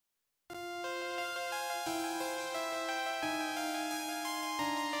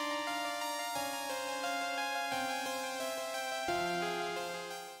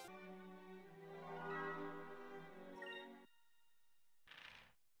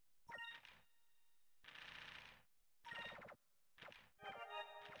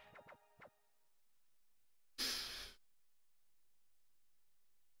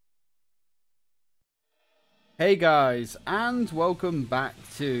Hey guys, and welcome back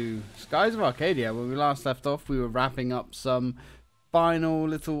to Skies of Arcadia. When we last left off, we were wrapping up some final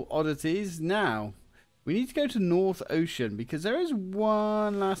little oddities. Now, we need to go to North Ocean because there is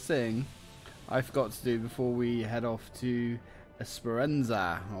one last thing I forgot to do before we head off to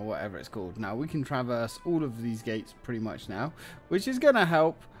Esperanza, or whatever it's called. Now, we can traverse all of these gates pretty much now, which is going to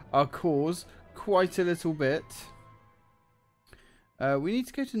help our cause quite a little bit. We need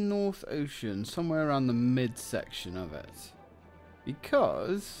to go to North Ocean, somewhere around the midsection of it.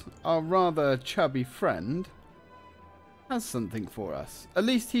 Because our rather chubby friend has something for us. At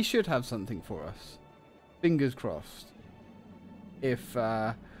least he should have something for us. Fingers crossed. If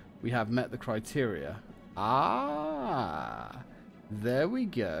we have met the criteria. Ah, there we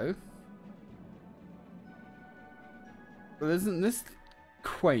go. Well, isn't this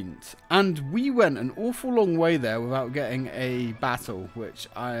quaint? And we went an awful long way there without getting a battle, which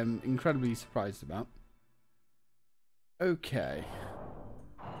I am incredibly surprised about. Okay,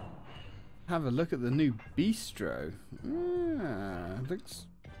 have a look at the new bistro. Looks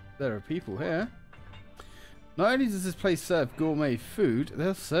there are people here. Not only does this place serve gourmet food,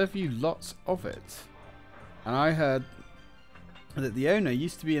 they'll serve you lots of it. And I heard that the owner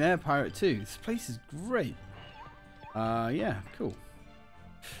used to be an air pirate too. This place is great. Yeah, cool.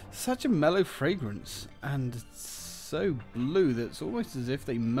 Such a mellow fragrance, and it's so blue that it's almost as if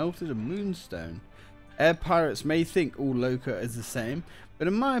they melted a moonstone. Air pirates may think all Loca is the same, but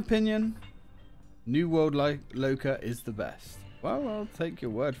in my opinion, New World Loca is the best. Well, I'll take your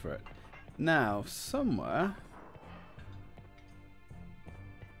word for it. Now, somewhere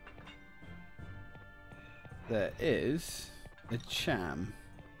there is a cham.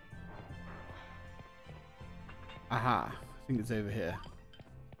 Aha, I think it's over here.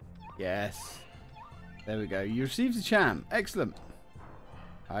 Yes. There we go. You received a cham. Excellent.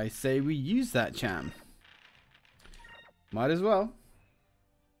 I say we use that cham. Might as well.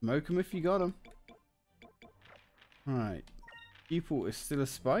 Smoke 'em if you got 'em. Alright. Pupil is still a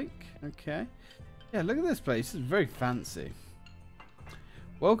spike. Okay. Yeah, look at this place. It's very fancy.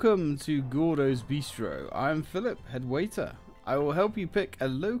 Welcome to Gordo's Bistro. I'm Philip, head waiter. I will help you pick a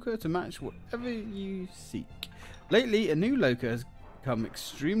Loca to match whatever you seek. Lately, a new Loca has become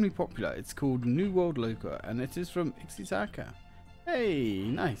extremely popular. It's called New World Loca, and it is from Ixitaka. Hey,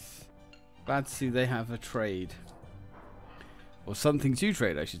 nice. Glad to see they have a trade. Or something to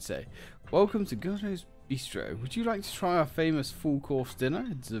trade, I should say. Welcome to Gordo's Bistro. Would you like to try our famous full course dinner?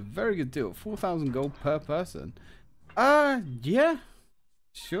 It's a very good deal. 4,000 gold per person. Yeah.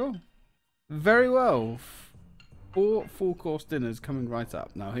 Sure. Very well. 4 full course dinners coming right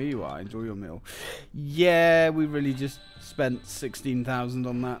up. Now here you are, enjoy your meal. Yeah, we really just spent 16,000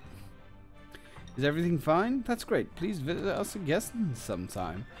 on that. Is everything fine? That's great. Please visit us again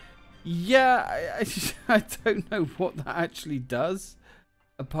sometime. Yeah, I don't know what that actually does,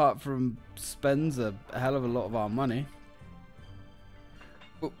 apart from spends a hell of a lot of our money.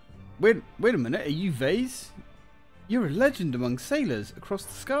 Well, wait a minute, are you Vase? You're a legend among sailors across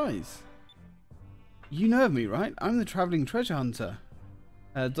the skies. You know of me, right? I'm the traveling treasure hunter,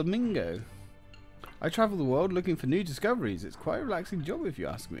 Domingo. I travel the world looking for new discoveries. It's quite a relaxing job if you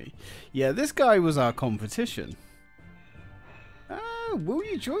ask me. Yeah, this guy was our competition. Will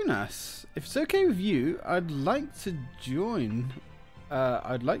you join us? If it's okay with you, I'd like to join.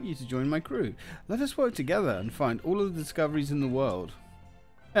 I'd like you to join my crew. Let us work together and find all of the discoveries in the world.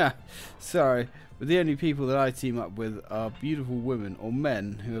 Yeah, sorry, but the only people that I team up with are beautiful women or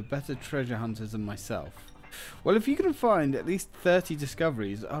men who are better treasure hunters than myself. Well, if you can find at least 30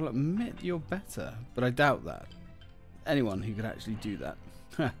 discoveries, I'll admit you're better, but I doubt that. Anyone who could actually do that.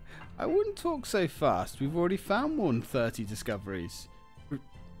 I wouldn't talk so fast. We've already found more than 30 discoveries.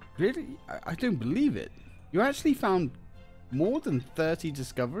 Really? I don't believe it. You actually found more than 30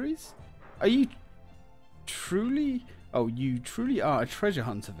 discoveries? Are you truly... Oh, you truly are a treasure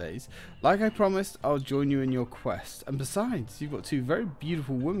hunter, Vase. Like I promised, I'll join you in your quest. And besides, you've got 2 very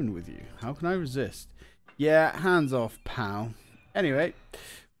beautiful women with you. How can I resist? Yeah, hands off, pal. Anyway,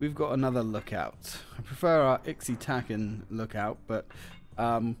 we've got another lookout. I prefer our Ixitakan lookout, but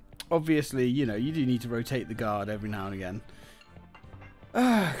obviously, you know, you do need to rotate the guard every now and again.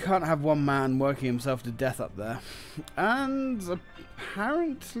 Can't have one man working himself to death up there. And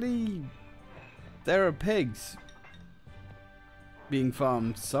apparently, there are pigs being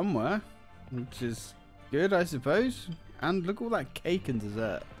farmed somewhere, which is good, I suppose. And look at all that cake and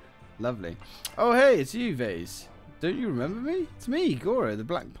dessert. Lovely. Oh, hey, it's you, Vase. Don't you remember me? It's me, Goro, the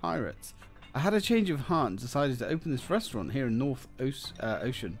Black Pirate. I had a change of heart and decided to open this restaurant here in North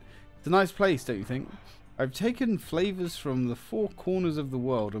Ocean. It's a nice place, don't you think? I've taken flavors from the 4 corners of the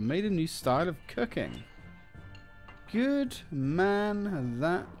world and made a new style of cooking. Good man,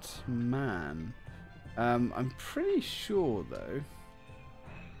 that man. I'm pretty sure, though.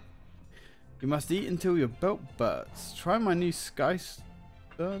 You must eat until your belt bursts. Try my new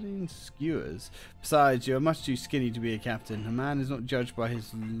sardine skewers. Besides, you're much too skinny to be a captain. A man is not judged by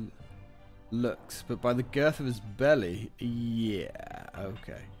his looks, but by the girth of his belly. Yeah,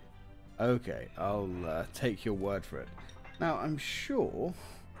 okay. Okay, I'll take your word for it. Now, I'm sure,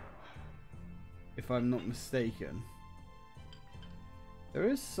 if I'm not mistaken, there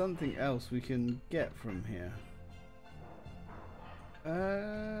is something else we can get from here.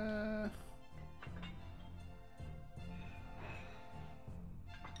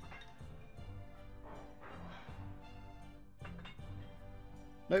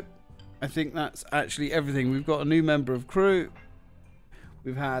 Nope. I think that's actually everything. We've got a new member of crew.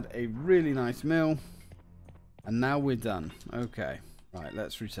 We've had a really nice meal. And now we're done. Okay. Right,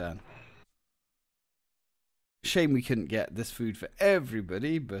 let's return. Shame we couldn't get this food for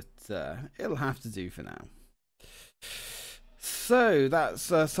everybody, but it'll have to do for now. So, that's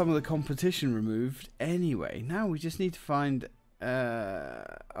some of the competition removed. Anyway, now we just need to find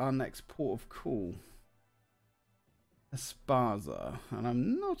our next port of call. Esparza, and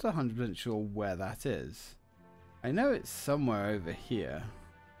I'm not 100% sure where that is. I know it's somewhere over here.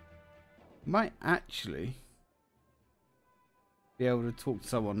 Might actually be able to talk to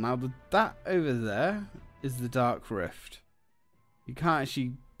someone. Now, that over there is the Dark Rift. You can't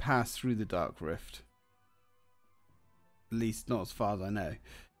actually pass through the Dark Rift. At least not as far as I know.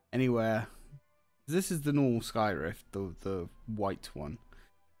 Anywhere. This is the normal Sky Rift, the white one,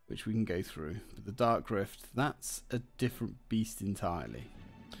 which we can go through. But the Dark Rift, that's a different beast entirely.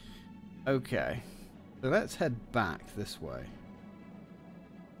 Okay, so let's head back this way.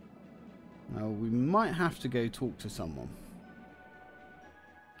 Now, we might have to go talk to someone.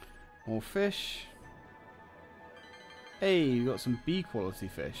 More fish. Hey, we got some B quality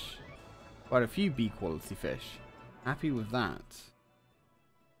fish. Quite a few B quality fish. Happy with that.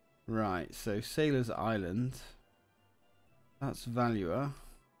 Right, so Sailor's Island. That's Valuer.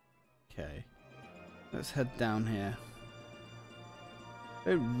 Okay, let's head down here.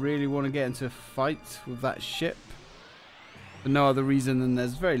 Don't really want to get into a fight with that ship for no other reason than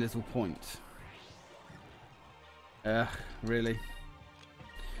there's very little point. Really?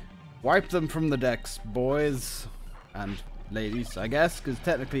 Wipe them from the decks, boys and ladies, I guess, because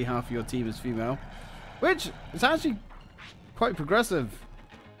technically half of your team is female, which is actually quite progressive,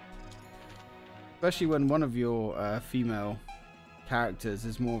 especially when one of your female characters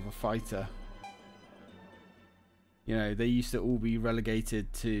is more of a fighter. You know, they used to all be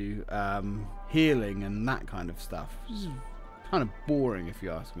relegated to healing and that kind of stuff, which is kind of boring if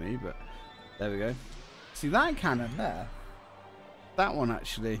you ask me, but there we go. See that cannon there? That one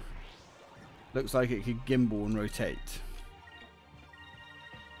actually looks like it could gimbal and rotate.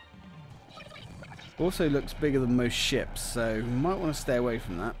 Also looks bigger than most ships, so you might want to stay away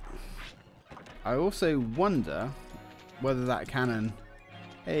from that. I also wonder whether that cannon,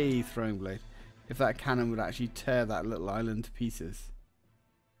 hey, throwing blade, if that cannon would actually tear that little island to pieces.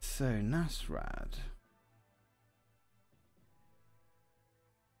 So, Nasrad.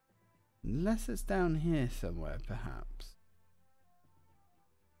 Unless it's down here somewhere, perhaps.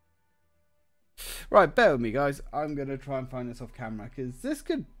 Right, bear with me, guys. I'm going to try and find this off camera, because this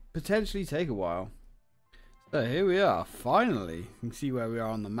could potentially take a while. So, here we are, finally. You can see where we are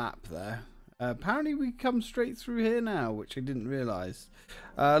on the map there. Apparently we come straight through here now, which I didn't realise.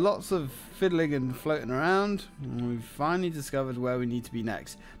 Lots of fiddling and floating around. And we've finally discovered where we need to be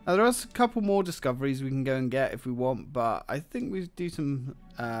next. Now there are a couple more discoveries we can go and get if we want, but I think we do some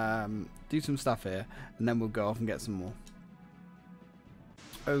stuff here, and then we'll go off and get some more.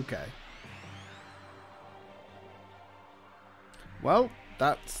 Okay. Well,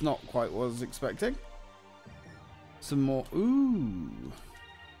 that's not quite what I was expecting. Some more. Ooh.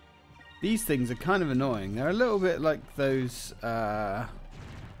 These things are kind of annoying. They're a little bit like those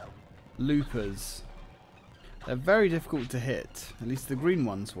loopers. They're very difficult to hit. At least the green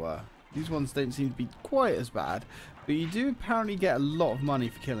ones were. These ones don't seem to be quite as bad. But you do apparently get a lot of money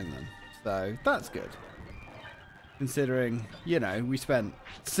for killing them. So that's good. Considering, you know, we spent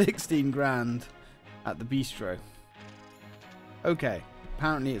 16 grand at the bistro. Okay.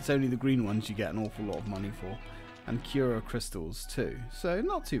 Apparently it's only the green ones you get an awful lot of money for. And Cura crystals too, so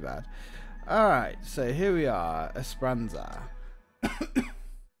not too bad. Alright, so here we are, Esperanza. Now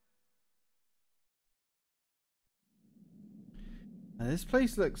this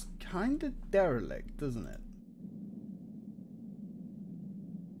place looks kind of derelict, doesn't it?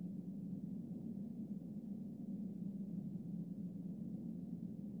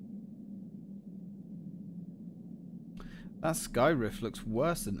 That sky rift looks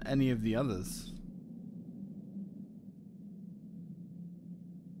worse than any of the others.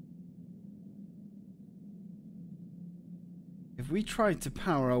 If we tried to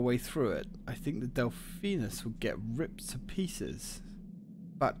power our way through it, I think the Delphinus would get ripped to pieces.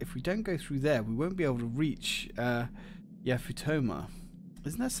 But if we don't go through there, we won't be able to reach Yafutoma.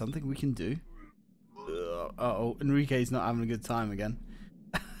 Isn't there something we can do? Uh-oh, Enrique's not having a good time again.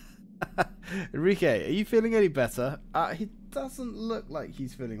 Enrique, are you feeling any better? He doesn't look like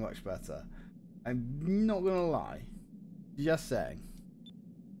he's feeling much better. I'm not gonna lie. Just saying.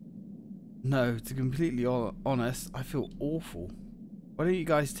 No, to be completely honest, I feel awful. Why don't you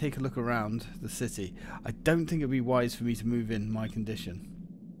guys take a look around the city? I don't think it'd be wise for me to move in my condition.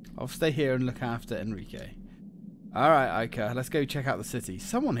 I'll stay here and look after Enrique. Alright, Ica, let's go check out the city.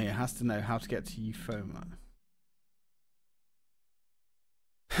 Someone here has to know how to get to Euphoma.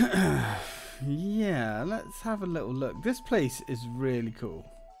 Yeah, let's have a little look. This place is really cool.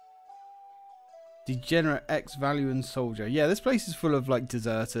 Degenerate ex-Valuan soldier. Yeah, this place is full of like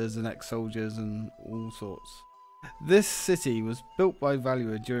deserters and ex-soldiers and all sorts. This city was built by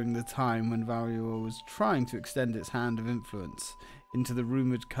Valua during the time when Valua was trying to extend its hand of influence into the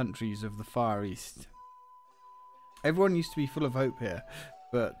rumoured countries of the Far East. Everyone used to be full of hope here,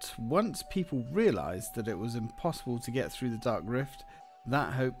 but once people realised that it was impossible to get through the Dark Rift,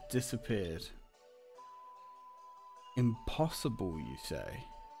 that hope disappeared. Impossible, you say?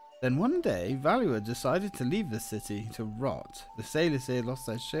 Then one day, Valua decided to leave the city to rot. The sailors here lost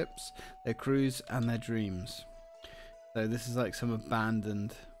their ships, their crews, and their dreams. So this is like some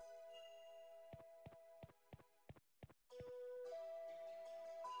abandoned...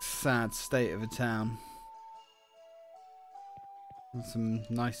 sad state of a town. And some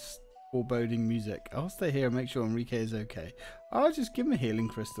nice foreboding music. I'll stay here and make sure Enrique is okay. I'll just give him a healing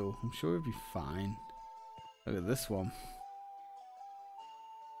crystal. I'm sure he'll be fine. Look at this one.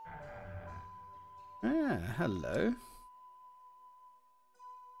 Ah, hello.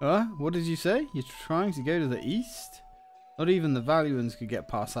 What did you say? You're trying to go to the east? Not even the Valuans could get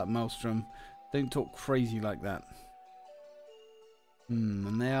past that maelstrom. Don't talk crazy like that.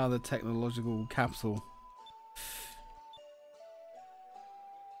 And they are the technological capital.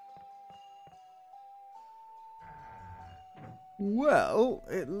 Well,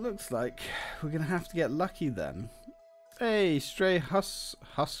 it looks like we're going to have to get lucky then. Hey, stray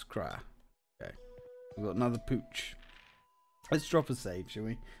huskra. Okay, we've got another pooch. Let's drop a save, shall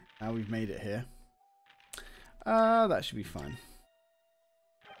we? Now we've made it here. That should be fine.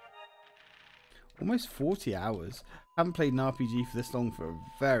 Almost 40 hours. Haven't played an RPG for this long for a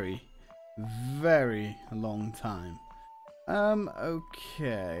very, very long time.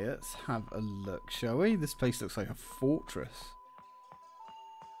 Okay, let's have a look, shall we? This place looks like a fortress.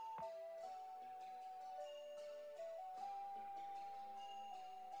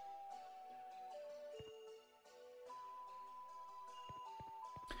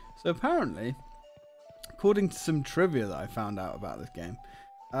 So apparently, according to some trivia that I found out about this game,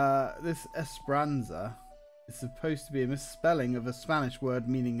 this Esperanza is supposed to be a misspelling of a Spanish word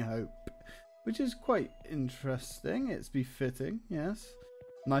meaning hope, which is quite interesting. It's befitting, yes.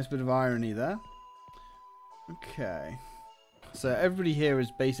 Nice bit of irony there. Okay. So everybody here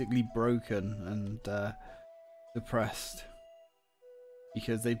is basically broken and depressed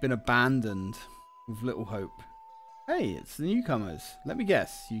because they've been abandoned with little hope. Hey, it's the newcomers. Let me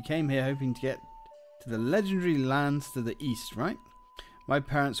guess, you came here hoping to get to the legendary lands to the east, right? My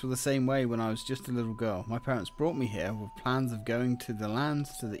parents were the same way when I was just a little girl. My parents brought me here with plans of going to the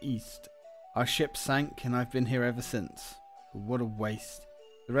lands to the east. Our ship sank and I've been here ever since. But what a waste.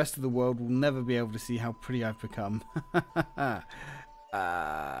 The rest of the world will never be able to see how pretty I've become.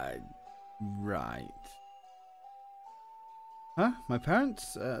 Right. Huh? My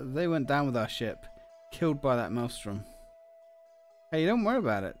parents? They went down with our ship. Killed by that maelstrom. Hey, don't worry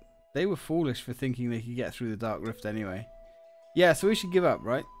about it. They were foolish for thinking they could get through the Dark Rift anyway. Yeah, so we should give up,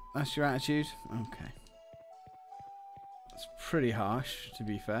 right? That's your attitude? Okay. That's pretty harsh, to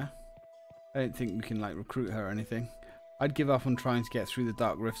be fair. I don't think we can, like, recruit her or anything. I'd give up on trying to get through the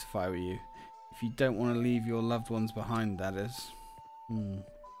Dark Rift if I were you. If you don't want to leave your loved ones behind, that is.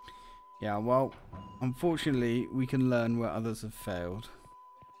 Yeah, well, unfortunately, we can learn where others have failed.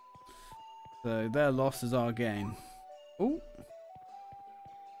 So their loss is our gain. Oh.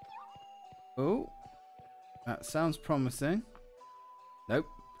 Oh. That sounds promising. Nope.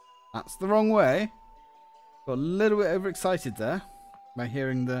 That's the wrong way. Got a little bit overexcited there by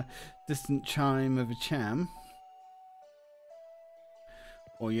hearing the distant chime of a cham.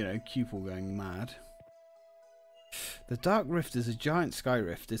 Or, you know, Cupel going mad. The Dark Rift is a giant sky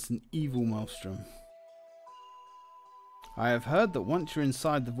rift. It's an evil maelstrom. I have heard that once you're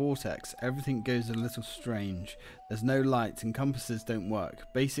inside the vortex, everything goes a little strange. There's no lights and compasses don't work.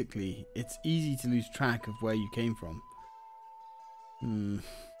 Basically, it's easy to lose track of where you came from.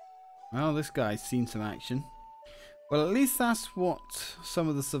 Well, this guy's seen some action. Well, at least that's what some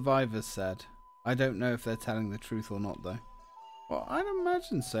of the survivors said. I don't know if they're telling the truth or not, though. Well, I'd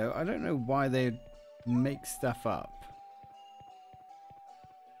imagine so. I don't know why they'd make stuff up.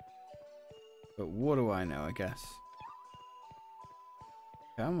 But what do I know, I guess.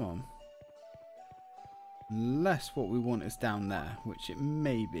 Come on. Unless what we want is down there, which it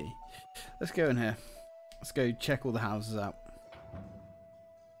may be. Let's go in here. Let's go check all the houses out.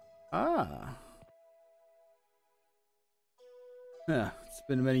 Ah. Yeah, it's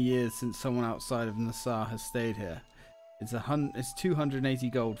been many years since someone outside of Nassau has stayed here. It's 280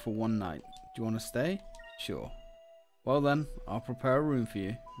 gold for one night. Do you want to stay? Sure. Well then, I'll prepare a room for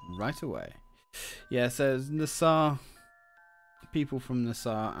you right away. Yeah, so it's Nassau, people from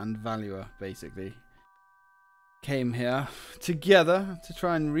Nassau and Valua basically came here together to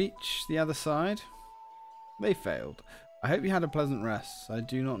try and reach the other side. They failed. I hope you had a pleasant rest. I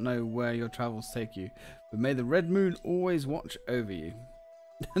do not know where your travels take you, but may the red moon always watch over you.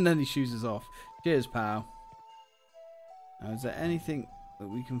 And then he shoots us off. Cheers, pal. Now, is there anything that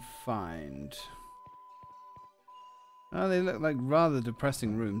we can find? Oh, they look like rather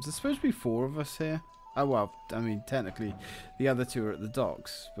depressing rooms. There's supposed to be 4 of us here. Oh, well, I mean, technically, the other 2 are at the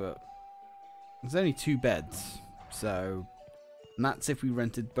docks, but there's only 2 beds. So, and that's if we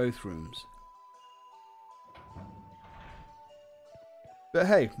rented both rooms. But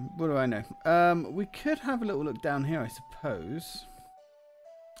hey, what do I know? We could have a little look down here, I suppose.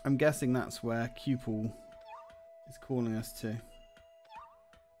 I'm guessing that's where Cupel is calling us to.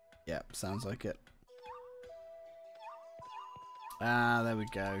 Yep, sounds like it. Ah, there we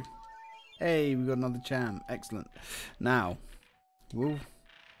go. Hey, we got another charm. Excellent. Now, will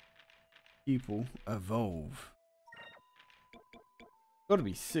Cupel evolve? Got to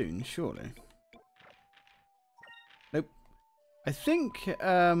be soon, surely. Nope. I think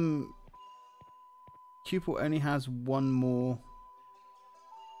Cupel only has one more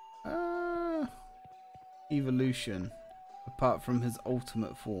evolution apart from his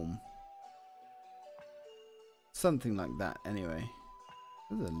ultimate form. Something like that, anyway.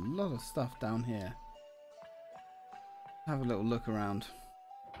 There's a lot of stuff down here. Have a little look around.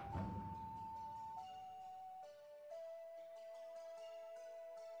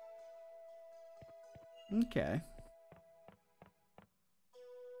 Okay.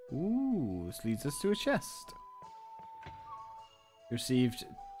 Ooh, this leads us to a chest. Received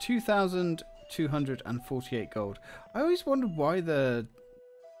 2,248 gold. I always wondered why the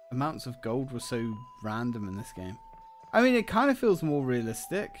amounts of gold were so random in this game. I mean, it kind of feels more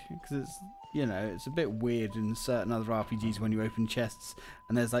realistic because it's, you know, it's a bit weird in certain other RPGs when you open chests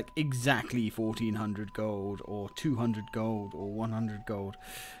and there's like exactly 1,400 gold or 200 gold or 100 gold.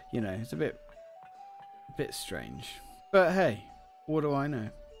 You know, it's a bit strange. But hey, what do I know?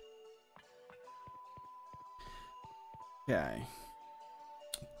 Okay.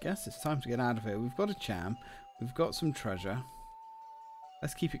 Guess it's time to get out of here. We've got a charm. We've got some treasure.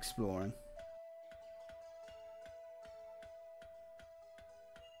 Let's keep exploring.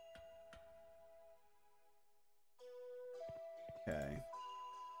 Okay.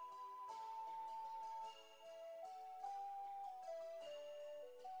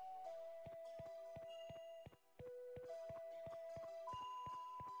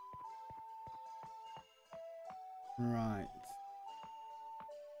 Right.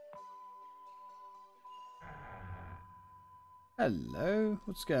 Hello,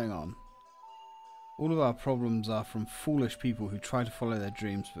 what's going on? All of our problems are from foolish people who try to follow their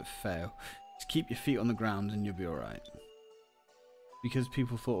dreams but fail. Just keep your feet on the ground and you'll be alright. Because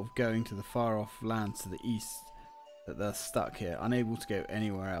people thought of going to the far off lands to the east, that they're stuck here, unable to go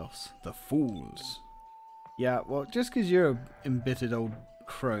anywhere else. The fools. Yeah, well, just because you're an embittered old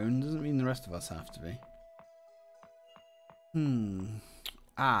crone doesn't mean the rest of us have to be.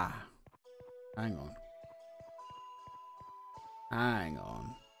 Ah. Hang on. Hang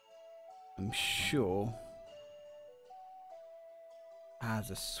on. I'm sure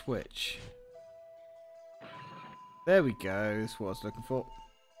has a switch. There we go. That's what I was looking for.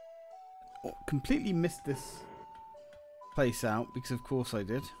 Oh, completely missed this place out because of course I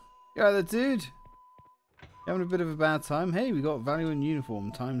did. Yeah, there, dude. You having a bit of a bad time? Hey, we got value in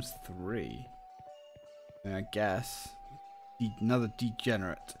uniform times 3. I guess. Another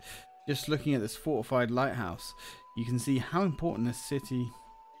degenerate. Just looking at this fortified lighthouse, you can see how important this city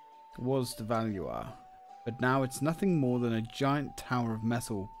was to Valua. But now it's nothing more than a giant tower of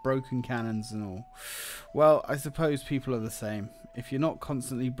metal, broken cannons and all. Well, I suppose people are the same. If you're not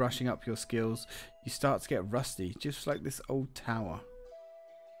constantly brushing up your skills, you start to get rusty, just like this old tower.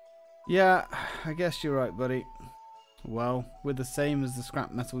 Yeah, I guess you're right, buddy. Well, we're the same as the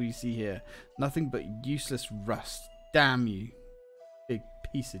scrap metal you see here. Nothing but useless rust. Damn you, big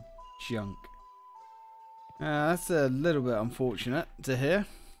piece of junk. That's a little bit unfortunate to hear.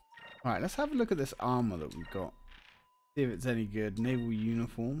 Alright, let's have a look at this armor that we've got. See if it's any good. Naval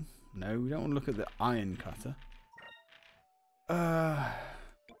uniform. No, we don't want to look at the iron cutter.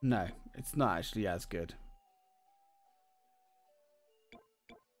 No, it's not actually as good.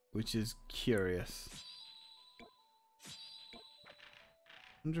 Which is curious.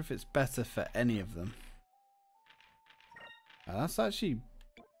 I wonder if it's better for any of them. That's actually...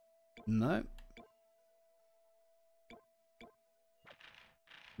 No.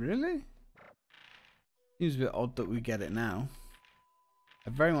 Really? Seems a bit odd that we get it now. I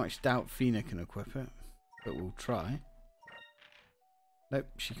very much doubt Fina can equip it, but we'll try. Nope,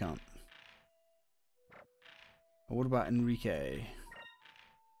 she can't. What about Enrique?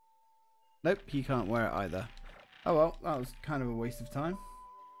 Nope, he can't wear it either. Oh well, that was kind of a waste of time.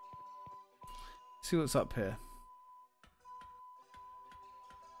 Let's see what's up here.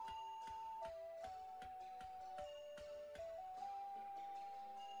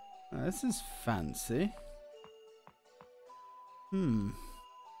 This is fancy.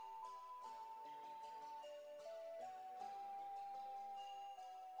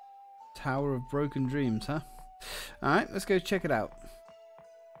 Tower of Broken Dreams, huh? Alright, let's go check it out.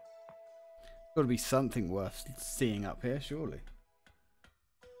 Got to be something worth seeing up here, surely.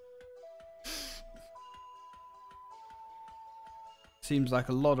 Seems like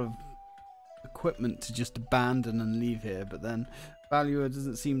a lot of equipment to just abandon and leave here, but then Valuer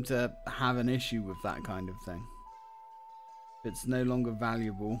doesn't seem to have an issue with that kind of thing. If it's no longer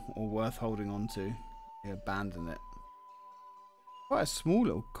valuable or worth holding on to, you abandon it. Quite a small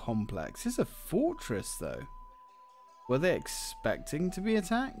little complex. It's a fortress, though. Were they expecting to be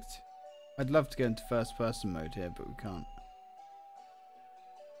attacked? I'd love to go into first person mode here, but we can't.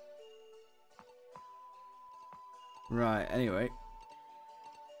 Right, anyway.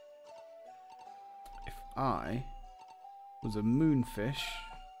 If I was a moonfish,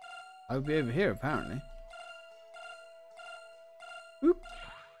 I would be over here, apparently. Oop.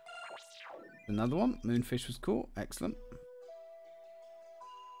 Another one. Moonfish was caught. Excellent.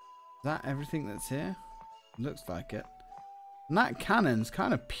 Is that everything that's here? Looks like it. And that cannon's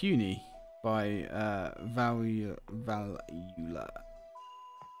kind of puny by Valula.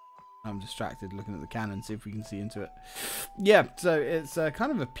 I'm distracted looking at the cannon, see if we can see into it. Yeah, so it's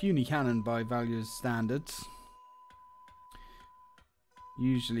kind of a puny cannon by Valua's standards.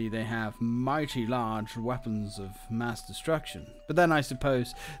 Usually they have mighty large weapons of mass destruction. But then I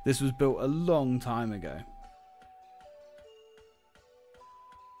suppose this was built a long time ago.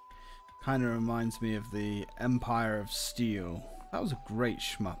 Kind of reminds me of the Empire of Steel. That was a great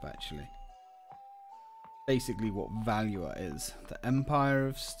shmup, actually. Basically what Valua is. The Empire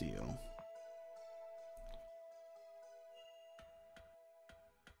of Steel.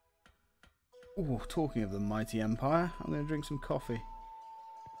 Oh, talking of the mighty Empire, I'm going to drink some coffee.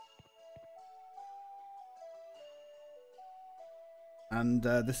 And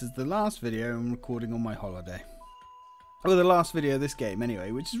this is the last video I'm recording on my holiday. Well, the last video of this game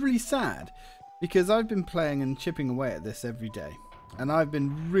anyway, which is really sad. Because I've been playing and chipping away at this every day. And I've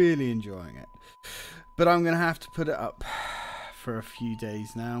been really enjoying it. But I'm going to have to put it up for a few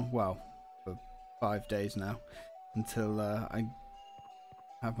days now. Well, for 5 days now. Until I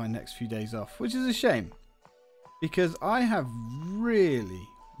have my next few days off. Which is a shame. Because I have really,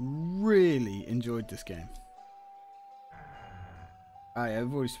 really enjoyed this game.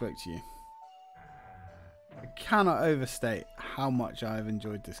 I've already spoke to you. I cannot overstate how much I have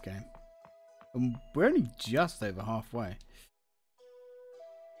enjoyed this game. And we're only just over halfway.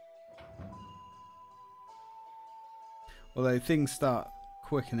 Although things start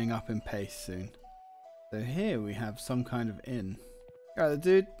quickening up in pace soon. So here we have some kind of inn. Alright,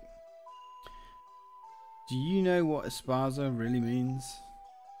 dude. Do you know what Esparza really means?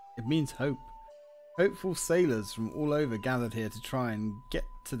 It means hope. Hopeful sailors from all over gathered here to try and get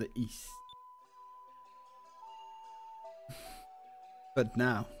to the east. But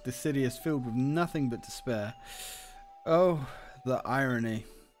now, the city is filled with nothing but despair. Oh, the irony.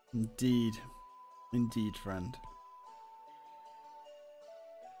 Indeed. Indeed, friend.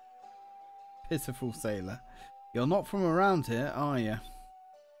 Pitiful sailor. You're not from around here, are you?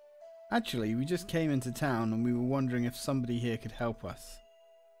 Actually, we just came into town and we were wondering if somebody here could help us.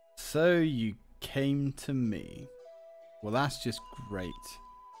 So you came to me. Well, that's just great.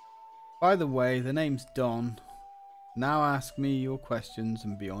 By the way, the name's Don. Now ask me your questions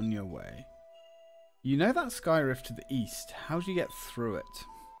and be on your way. You know that sky rift to the east. How do you get through it?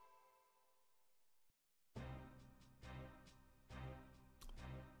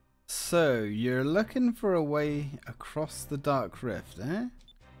 So, you're looking for a way across the dark rift, eh?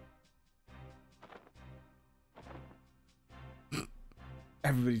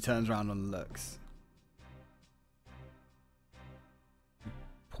 Everybody turns around and looks.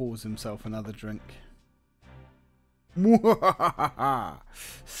 Pours himself another drink.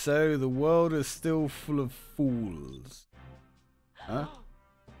 So the world is still full of fools. Huh?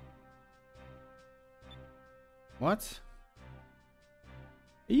 What?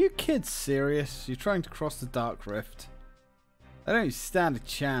 Are you kids serious? You're trying to cross the dark rift? They don't stand a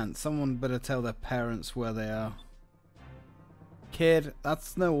chance. Someone better tell their parents where they are. Kid,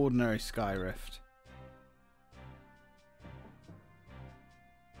 that's no ordinary sky rift.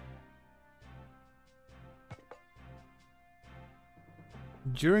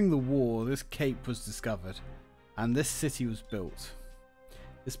 During the war, this cape was discovered, and this city was built.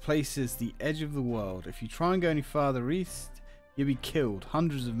 This place is the edge of the world. If you try and go any farther east, you'll be killed.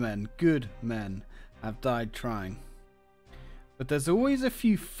 Hundreds of men, good men, have died trying. But there's always a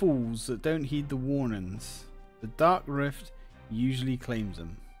few fools that don't heed the warnings. The Dark Rift usually claims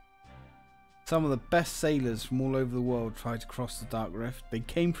them. Some of the best sailors from all over the world tried to cross the Dark Rift. They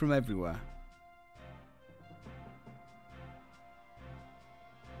came from everywhere.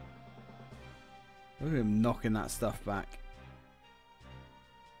 Look at him knocking that stuff back.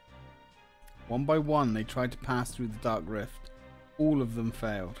 One by one, they tried to pass through the Dark Rift. All of them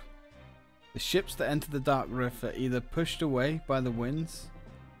failed. The ships that enter the Dark Rift are either pushed away by the winds,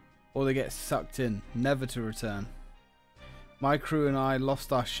 or they get sucked in, never to return. My crew and I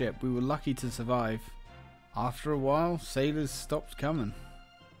lost our ship. We were lucky to survive. After a while, sailors stopped coming.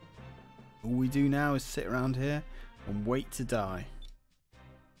 All we do now is sit around here and wait to die.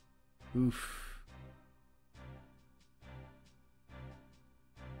 Oof.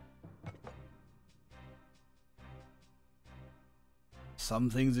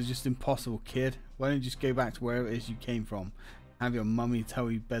 Some things are just impossible, kid. Why don't you just go back to wherever it is you came from? Have your mummy tell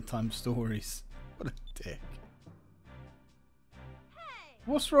you bedtime stories. What a dick. Hey.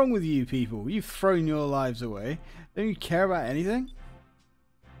 What's wrong with you people? You've thrown your lives away. Don't you care about anything?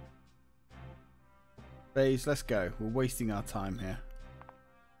 Bays, let's go. We're wasting our time here.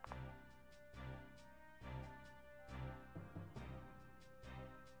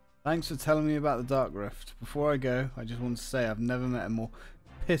 Thanks for telling me about the Dark Rift. Before I go, I just want to say I've never met a more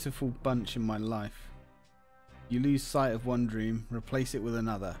pitiful bunch in my life. You lose sight of one dream, replace it with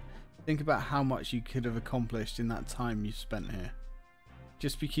another. Think about how much you could have accomplished in that time you spent here.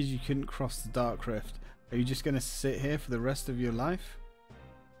 Just because you couldn't cross the Dark Rift, are you just going to sit here for the rest of your life?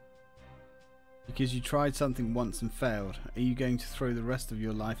 Because you tried something once and failed, are you going to throw the rest of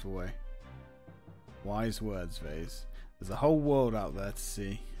your life away? Wise words, Vase. There's a whole world out there to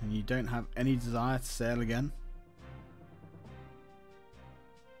see, and you don't have any desire to sail again?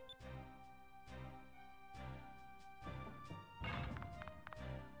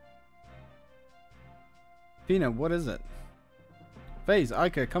 Fina, what is it? Vase,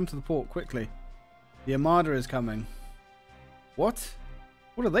 Ica, come to the port quickly. The Armada is coming. What?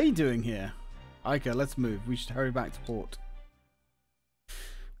 What are they doing here? Ica, let's move. We should hurry back to port.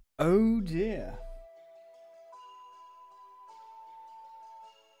 Oh dear.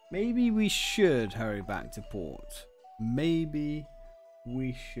 Maybe we should hurry back to port. Maybe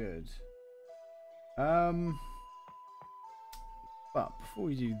we should. But before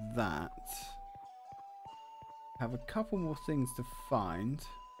we do that, I have a couple more things to find.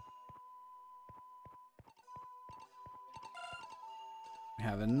 We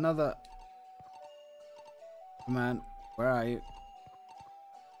have another. Come on, where are you?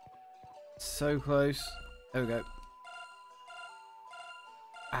 So close. There we go.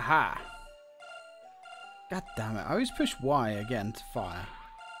 Aha! God damn it. I always push Y again to fire.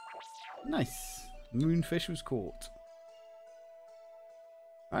 Nice. Moonfish was caught.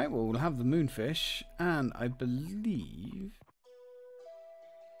 Alright, well, we'll have the moonfish. And I believe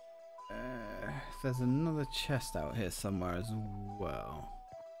there's another chest out here somewhere as well.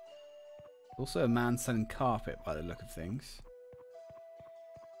 Also a man selling carpet by the look of things.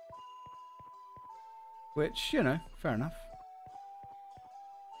 Which, you know, fair enough.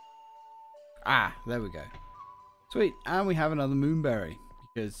 Ah, there we go. Sweet, and we have another moonberry,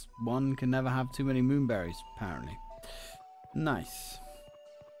 because one can never have too many moonberries, apparently. Nice.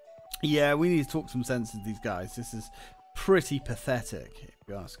 Yeah, we need to talk some sense to these guys. This is pretty pathetic, if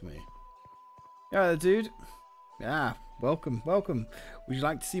you ask me. Yeah, dude. Yeah, welcome, welcome. Would you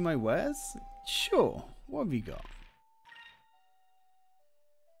like to see my wares? Sure. What have you got?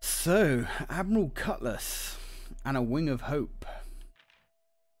 So, Admiral Cutlass and a Wing of Hope.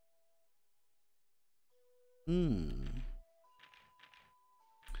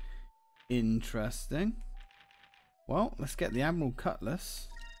 Interesting. Well, let's get the Admiral Cutlass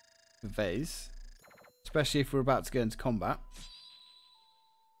for Vase, especially if we're about to go into combat.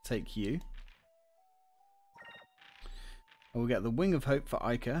 Take you. And we'll get the Wing of Hope for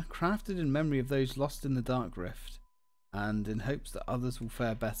Ica, crafted in memory of those lost in the Dark Rift, and in hopes that others will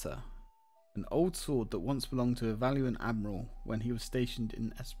fare better. An old sword that once belonged to a valiant admiral when he was stationed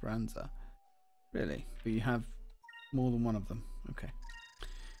in Esperanza. Really? But you have more than one of them. Okay.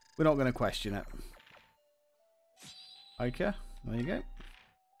 We're not going to question it. Ica, there you go.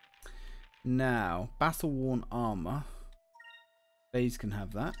 Now, battle-worn armor. Vase can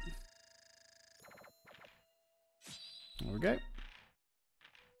have that. There we go.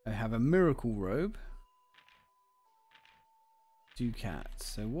 I have a miracle robe. Ducat.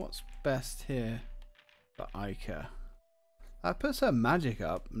 So what's best here for Ica? That puts her magic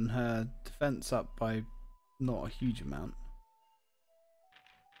up and her defense up by not a huge amount.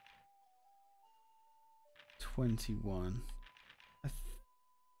 21. I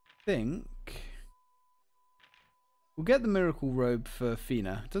think we'll get the miracle robe for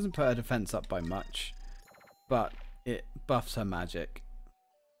Fina. It doesn't put her defense up by much, but it buffs her magic.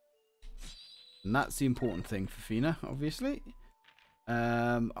 And that's the important thing for Fina, obviously.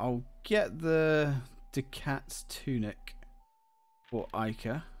 I'll get the Ducat's tunic for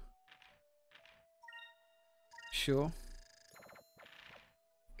Ica. Sure.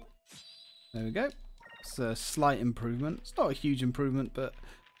 There we go. It's a slight improvement. It's not a huge improvement, but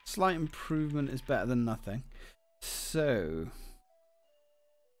slight improvement is better than nothing. So,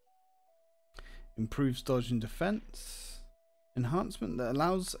 improves dodge and defense. Enhancement that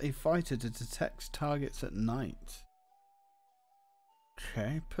allows a fighter to detect targets at night.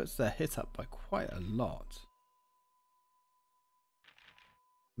 Okay, puts their hit up by quite a lot.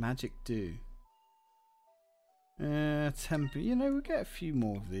 Magic do. Temper. You know, we'll get a few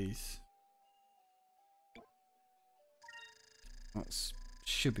more of these. That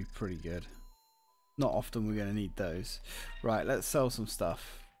should be pretty good. Not often we're going to need those. Right, let's sell some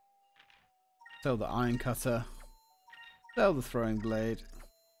stuff. Sell the iron cutter. Sell the throwing blade.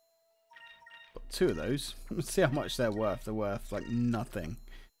 Got two of those. Let's see how much they're worth. They're worth like nothing.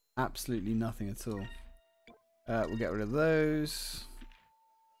 Absolutely nothing at all. We'll get rid of those.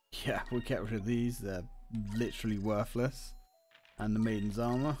 Yeah, we'll get rid of these. They're literally worthless. And the maiden's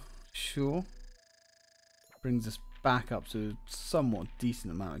armor. Sure. Brings us back up to a somewhat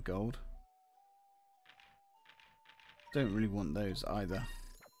decent amount of gold. Don't really want those either.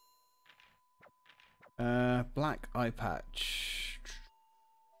 Black eye patch.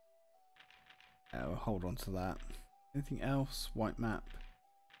 We'll hold on to that. Anything else? White map.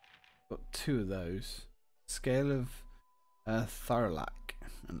 Got two of those. Scale of Thorlac.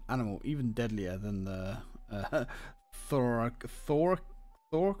 An animal even deadlier than the Thoracrin?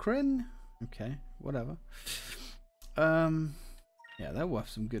 Okay, whatever. Yeah, they're worth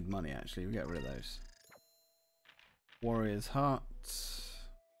some good money actually. We'll get rid of those. Warrior's Heart.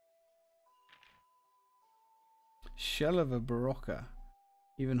 Shell of a Barocca.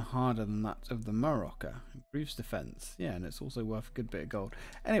 Even harder than that of the Marocca. Improves defense. Yeah, and it's also worth a good bit of gold.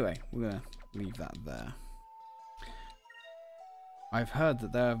 Anyway, we're going to leave that there. I've heard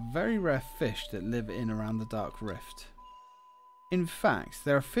that there are very rare fish that live in around the Dark Rift. In fact,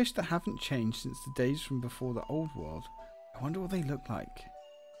 there are fish that haven't changed since the days from before the old world. I wonder what they look like.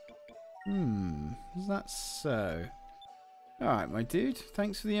 Is that so? Alright, my dude.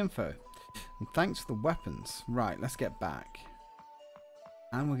 Thanks for the info. And thanks for the weapons. Right, let's get back.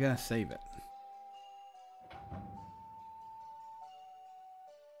 And we're going to save it.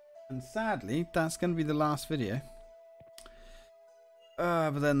 And sadly, that's going to be the last video.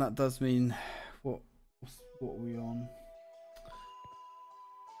 But then that does mean... What are we on?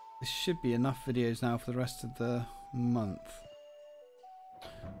 This should be enough videos now for the rest of the month.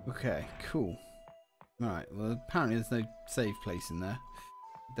 Okay, cool. Alright, well apparently there's no save place in there.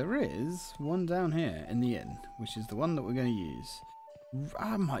 There is one down here in the inn, which is the one that we're going to use.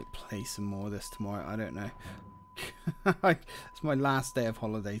 I might play some more of this tomorrow, I don't know. It's my last day of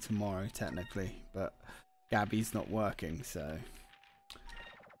holiday tomorrow, technically, but Gabby's not working, so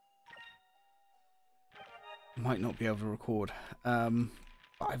I might not be able to record.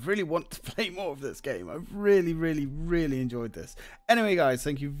 I really want to play more of this game. I've really, really, really enjoyed this. Anyway, guys,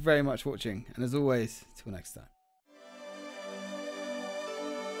 thank you very much for watching, and as always, till next time.